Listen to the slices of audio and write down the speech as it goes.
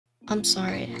I'm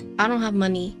sorry. I don't have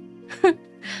money.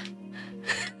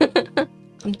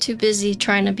 I'm too busy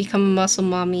trying to become a muscle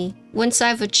mommy. Once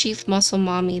I've achieved muscle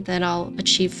mommy, then I'll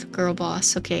achieve girl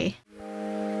boss, okay?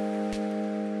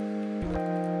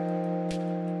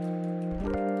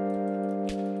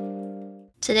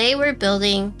 Today we're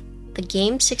building the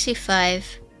Geim65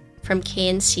 from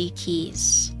KNC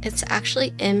Keys. It's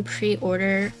actually in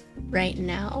pre-order right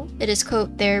now. It is,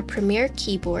 quote, their premier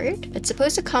keyboard. It's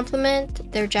supposed to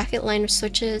complement their jacket line of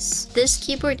switches. This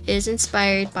keyboard is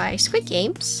inspired by Squid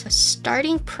Games. The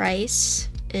starting price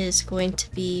is going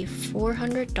to be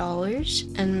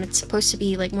 $400 and it's supposed to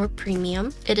be like more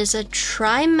premium. It is a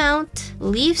tri-mount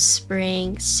leaf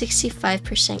spring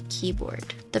 65%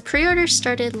 keyboard. The pre-order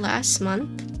started last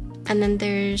month and then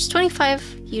there's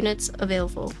 25 units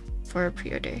available for a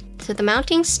pre-order. So the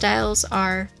mounting styles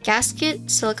are gasket,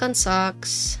 silicone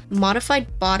socks,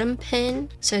 modified bottom pin.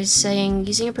 So it's saying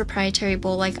using a proprietary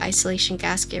bowl-like isolation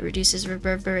gasket reduces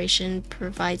reverberation,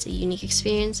 provides a unique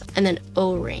experience, and then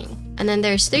O-ring. And then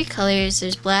there's 3 colors.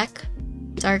 There's black,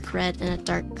 dark red, and a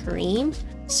dark green.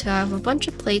 So I have a bunch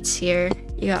of plates here.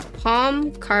 You got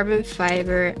palm, carbon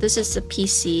fiber. This is the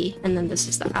PC, and then this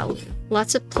is the alu.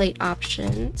 Lots of plate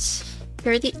options.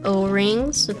 Here are the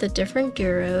O-rings with the different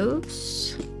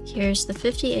duros. Here's the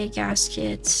 50A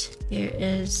gaskets. Here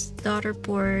is daughter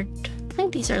board. I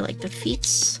think these are like the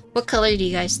feet. What color do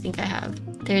you guys think I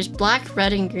have? There's black,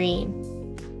 red, and green.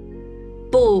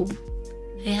 Boom!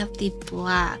 I have the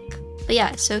black. But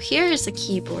yeah, so here is the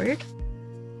keyboard.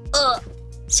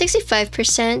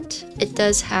 65%. It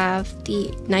does have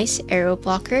the nice arrow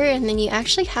blocker, and then you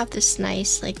actually have this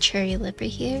nice like cherry lip right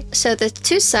here. So the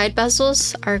 2 side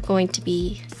bezels are going to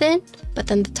be thin, but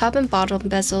then the top and bottom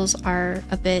bezels are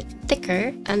a bit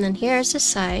thicker. And then here's the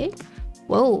side.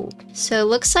 Whoa. So it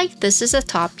looks like this is a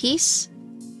top piece.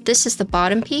 This is the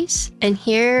bottom piece, and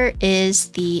here is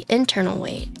the internal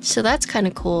weight. So that's kind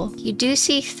of cool. You do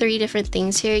see 3 different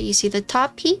things here. You see the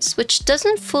top piece, which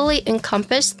doesn't fully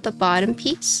encompass the bottom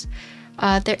piece.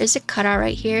 There is a cutout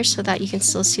right here so that you can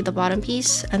still see the bottom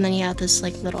piece, and then you have this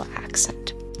like little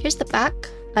accent. Here's the back.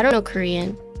 I don't know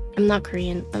Korean. I'm not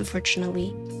Korean,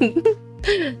 unfortunately.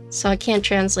 So I can't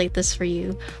translate this for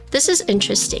you. This is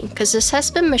interesting because this has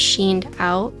been machined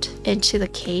out into the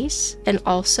case and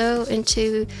also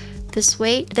into this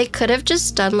weight. They could have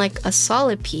just done like a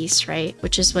solid piece, right?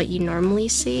 Which is what you normally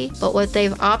see. But what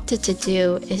they've opted to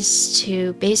do is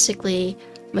to basically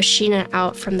machine it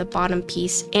out from the bottom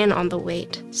piece and on the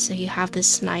weight. So you have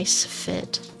this nice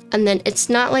fit. And then it's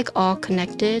not like all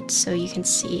connected, so you can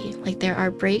see like there are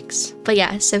breaks. But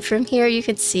yeah, so from here you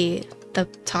can see the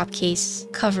top case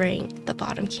covering the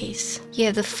bottom case. You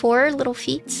have the 4 little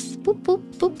feet. Boop, boop,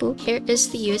 boop, boop. Here is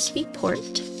the USB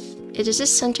port. It is a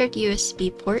centered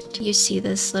USB port. You see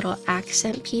this little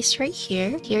accent piece right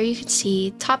here. Here you can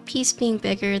see top piece being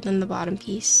bigger than the bottom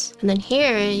piece. And then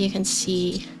here you can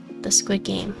see the Squid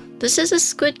Game. This is a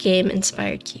Squid Game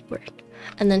inspired keyboard.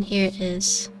 And then here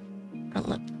is front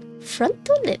lip.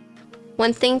 Frontal lip.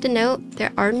 One thing to note,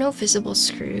 there are no visible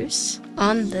screws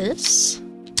on this.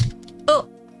 Oh!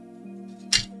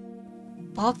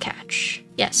 Ball catch.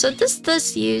 Yeah, so this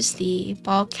does use the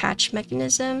ball catch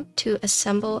mechanism to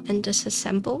assemble and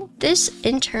disassemble. This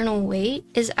internal weight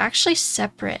is actually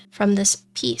separate from this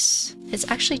piece. It's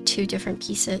actually 2 different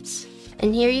pieces.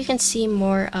 And here you can see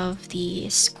more of the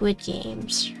Squid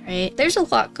Games, right? There's a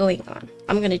lot going on.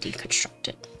 I'm gonna deconstruct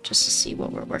it just to see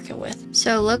what we're working with.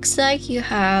 So it looks like you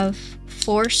have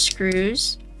 4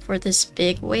 screws for this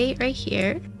big weight right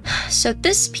here. So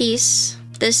this piece,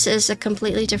 this is a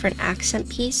completely different accent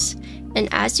piece. And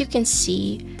as you can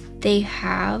see, they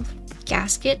have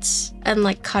gaskets and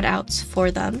like cutouts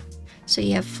for them. So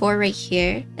you have 4 right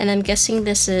here. And I'm guessing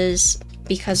this is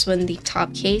because when the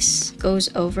top case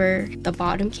goes over the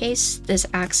bottom case, this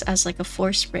acts as like a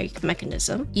force brake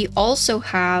mechanism. You also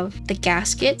have the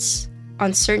gaskets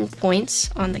on certain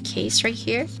points on the case right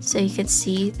here. So you can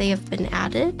see they have been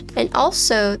added. And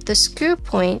also the screw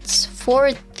points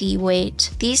for the weight,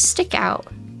 these stick out.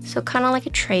 So kind of like a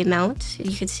tray mount.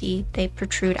 You can see they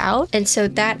protrude out. And so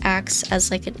that acts as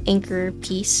like an anchor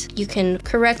piece. You can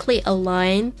correctly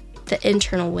align the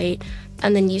internal weight.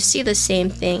 And then you see the same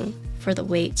thing for the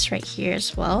weights right here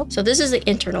as well. So this is the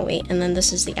internal weight and then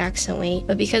this is the accent weight.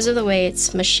 But because of the way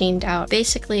it's machined out,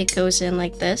 basically it goes in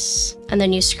like this and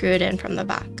then you screw it in from the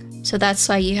back. So that's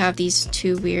why you have these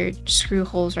 2 weird screw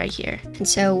holes right here. And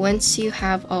so once you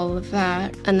have all of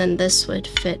that, and then this would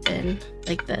fit in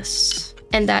like this.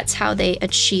 And that's how they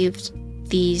achieved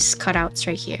these cutouts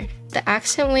right here. The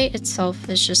accent weight itself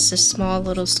is just a small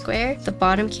little square. The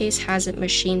bottom case has it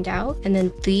machined out. And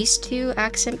then these 2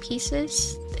 accent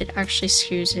pieces, it actually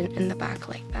screws in the back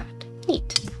like that.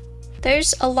 Neat.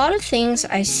 There's a lot of things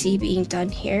I see being done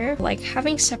here, like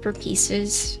having separate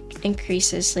pieces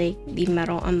increases like the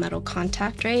metal on metal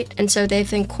contact, right? And so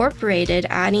they've incorporated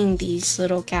adding these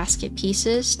little gasket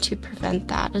pieces to prevent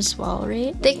that as well,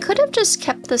 right? They could have just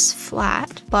kept this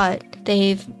flat, but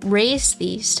they've raised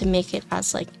these to make it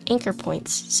as like anchor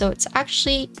points. So it's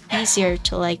actually easier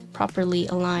to like properly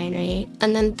align, right?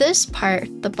 And then this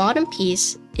part, the bottom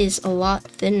piece, is a lot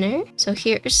thinner. So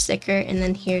here is thicker and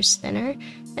then here's thinner.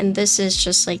 And this is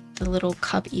just like the little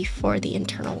cubby for the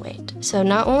internal weight. So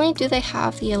not only do they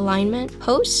have the alignment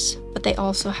posts, but they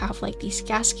also have like these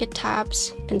gasket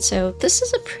tabs. And so this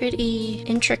is a pretty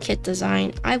intricate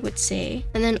design, I would say.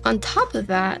 And then on top of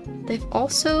that, they've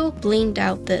also blinged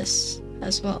out this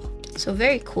as well. So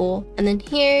very cool. And then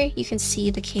here you can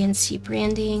see the KNC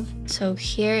branding. So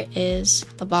here is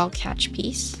the ball catch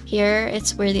piece. Here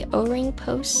it's where the O-ring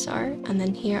posts are. And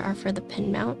then here are for the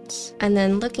pin mounts. And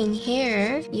then looking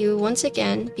here, you once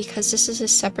again, because this is a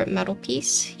separate metal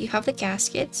piece, you have the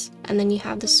gaskets. And then you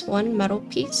have this one metal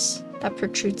piece that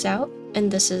protrudes out.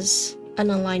 And this is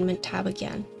an alignment tab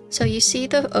again. So you see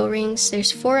the O-rings,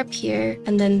 there's 4 up here,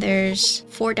 and then there's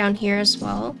 4 down here as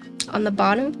well. On the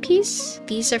bottom piece,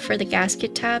 these are for the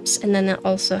gasket tabs, and then it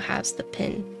also has the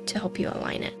pin to help you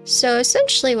align it. So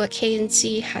essentially what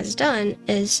KNC has done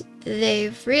is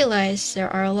they've realized there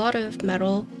are a lot of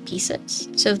metal pieces.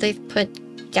 So they've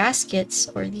put gaskets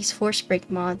or these force brake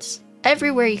mods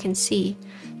everywhere you can see.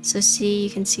 So see, you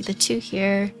can see the 2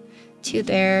 here, 2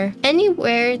 there.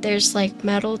 Anywhere there's like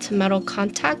metal to metal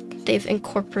contact, they've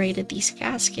incorporated these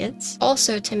gaskets.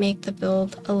 Also, to make the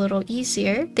build a little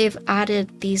easier, they've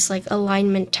added these like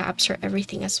alignment tabs for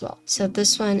everything as well. So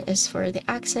this one is for the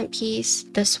accent piece,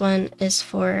 this one is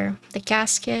for the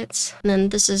gaskets, and then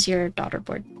this is your daughter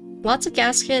board. Lots of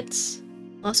gaskets,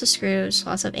 lots of screws,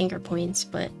 lots of anchor points,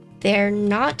 but they're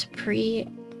not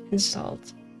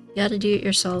pre-installed. You gotta do it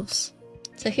yourselves.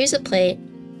 So here's a plate.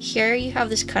 Here you have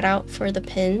this cutout for the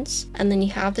pins, and then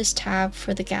you have this tab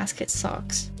for the gasket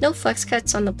socks. No flex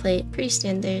cuts on the plate, pretty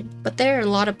standard, but there are a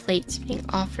lot of plates being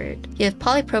offered. You have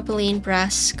polypropylene,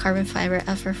 brass, carbon fiber,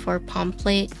 FR4 palm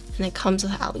plate, and it comes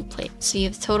with alu plate. So you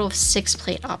have a total of 6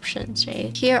 plate options,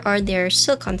 right? Here are their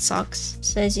silicone socks.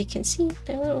 So as you can see,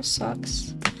 they're little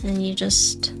socks. And you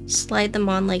just slide them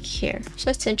on like here.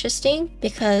 So it's interesting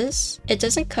because it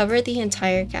doesn't cover the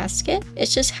entire gasket.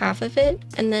 It's just half of it.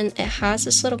 And then it has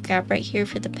this little gap right here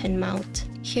for the pin mount.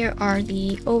 Here are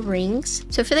the O-rings.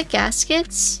 So for the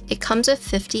gaskets, it comes with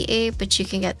 50A, but you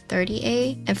can get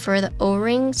 30A. And for the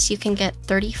O-rings, you can get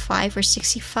 35 or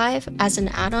 65 as an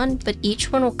add-on, but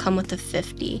each one will come with a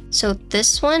 50. So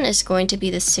this one is going to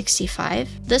be the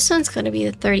 65. This one's going to be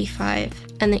the 35.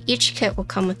 And then each kit will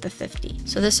come with the 50.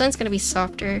 So this one's going to be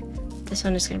softer. This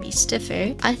one is going to be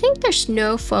stiffer. I think there's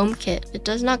no foam kit. It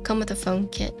does not come with a foam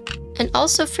kit. And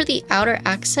also for the outer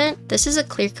accent, this is a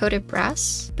clear coated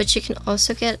brass, but you can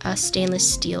also get a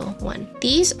stainless steel one.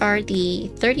 These are the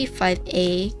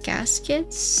 35A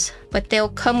gaskets, but they'll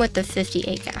come with the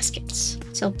 50A gaskets.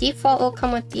 So default will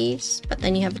come with these, but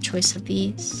then you have a choice of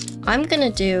these. I'm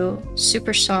gonna do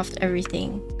super soft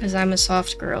everything because I'm a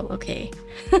soft girl, okay?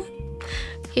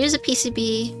 Here's a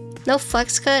PCB, no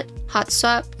flex cut, hot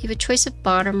swap. You have a choice of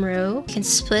bottom row. You can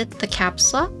split the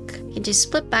caps lock. You can do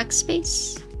split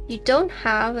backspace. You don't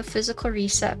have a physical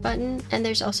reset button, and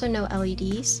there's also no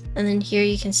LEDs. And then here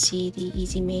you can see the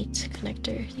Easy Mate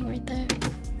connector thing right there.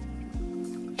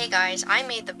 Hey guys, I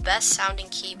made the best sounding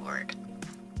keyboard.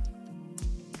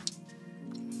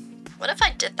 What if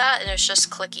I did that and it was just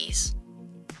clickies?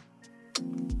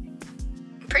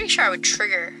 I'm pretty sure I would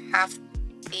trigger half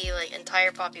the like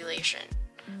entire population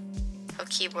of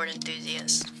keyboard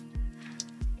enthusiasts.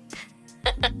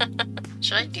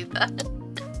 Should I do that?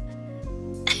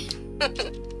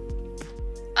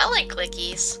 I like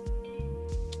clickies.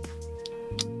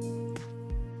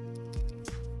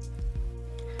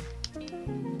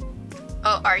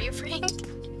 Oh, are you, Frank?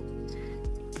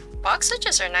 Box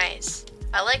switches are nice.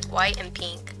 I like white and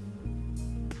pink.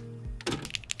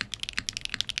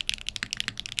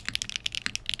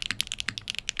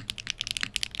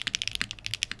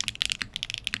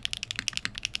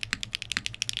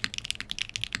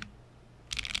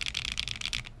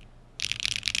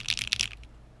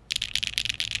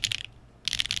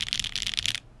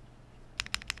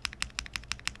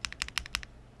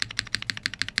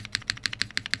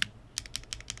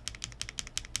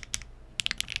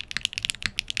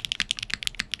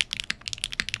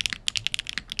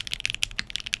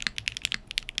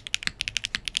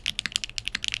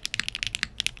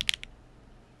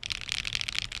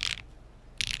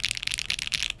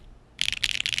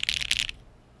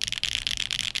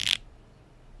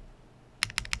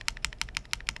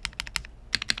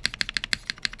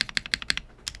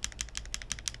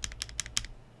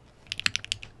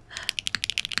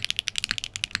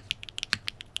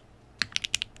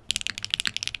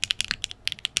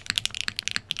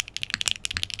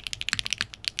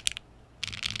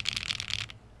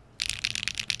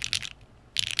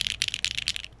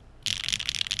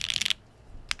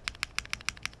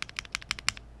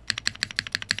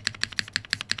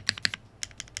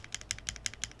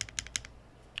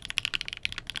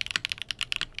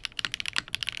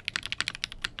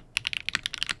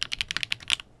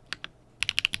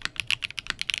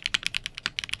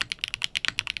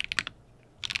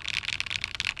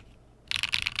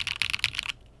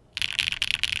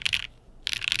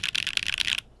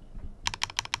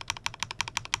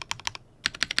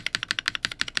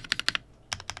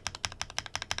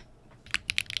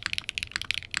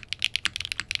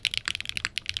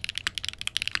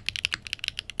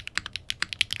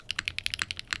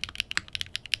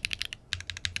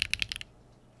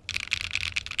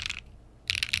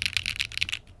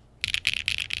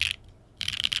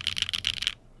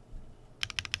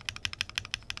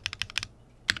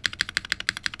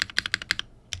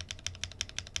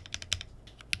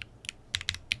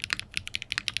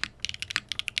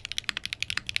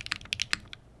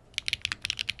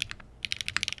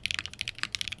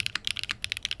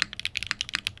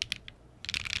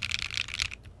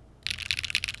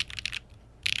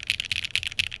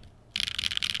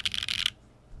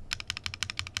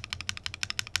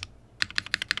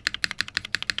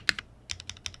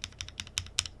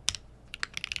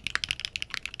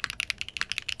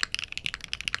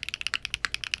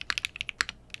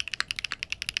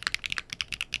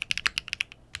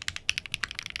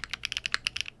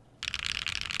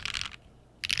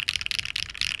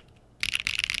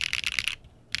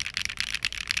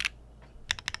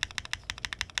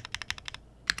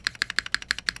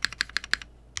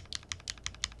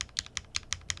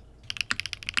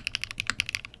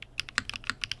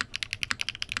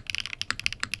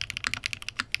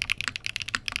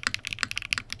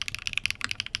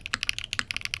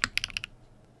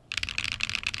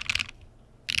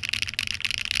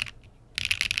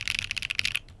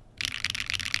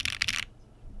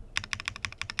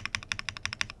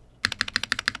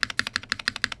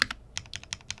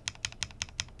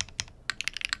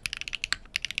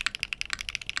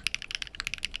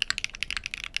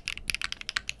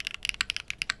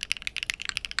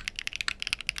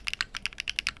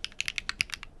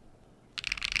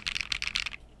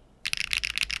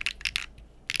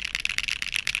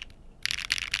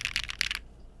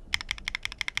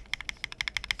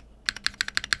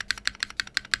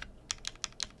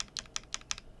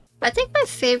 I think my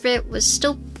favorite was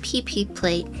still PP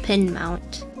plate pin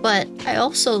mount, but I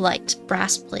also liked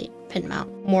brass plate pin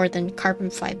mount more than carbon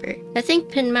fiber. I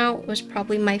think pin mount was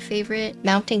probably my favorite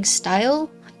mounting style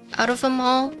out of them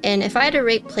all, and if I had to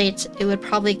rate plates, it would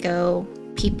probably go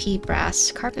PP,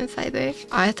 brass, carbon fiber.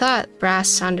 I thought brass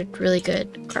sounded really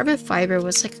good. Carbon fiber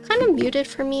was like kind of muted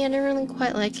for me. I didn't really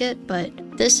quite like it, but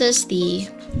this is the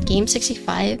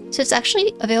Geim65. So it's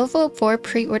actually available for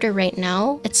pre-order right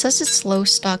now. It says it's low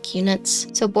stock units.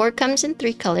 So board comes in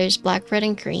 3 colors, black, red,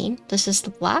 and green. This is the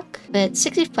black, but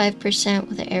 65%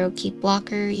 with an arrow keep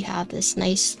blocker. You have this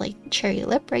nice like cherry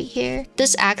lip right here.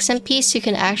 This accent piece, you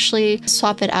can actually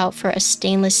swap it out for a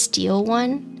stainless steel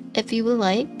one if you would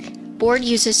like. Board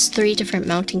uses 3 different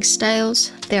mounting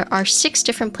styles. There are 6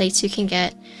 different plates you can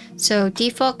get. So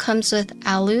default comes with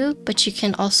alu, but you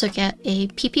can also get a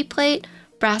PP plate,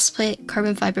 brass plate,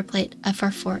 carbon fiber plate,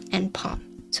 FR4, and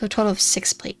palm. So a total of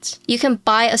 6 plates. You can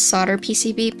buy a solder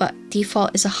PCB, but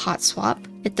default is a hot swap.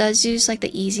 It does use like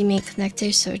the easy make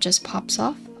connector, so it just pops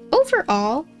off.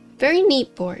 Overall, very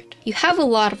neat board. You have a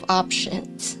lot of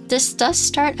options. This does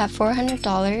start at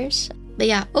 $400, but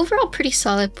yeah, overall pretty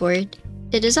solid board.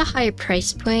 It is a higher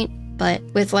price point, but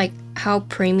with like how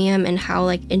premium and how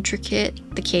like intricate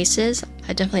the case is,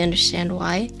 I definitely understand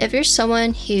why. If you're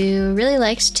someone who really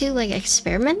likes to like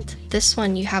experiment, this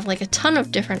one you have like a ton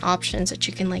of different options that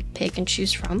you can like pick and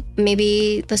choose from.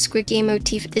 Maybe the Squid Game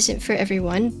motif isn't for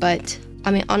everyone, but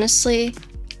I mean honestly,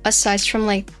 aside from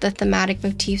like the thematic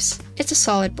motifs, it's a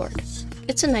solid board.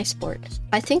 It's a nice board.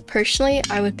 I think personally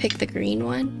I would pick the green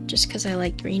one just because I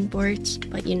like green boards,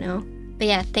 but you know. But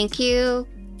yeah, thank you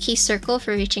Key Circle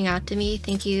for reaching out to me.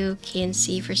 Thank you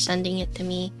KNC for sending it to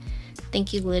me.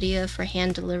 Thank you Lydia for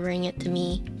hand delivering it to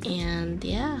me. And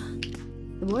yeah,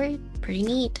 the board, pretty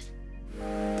neat.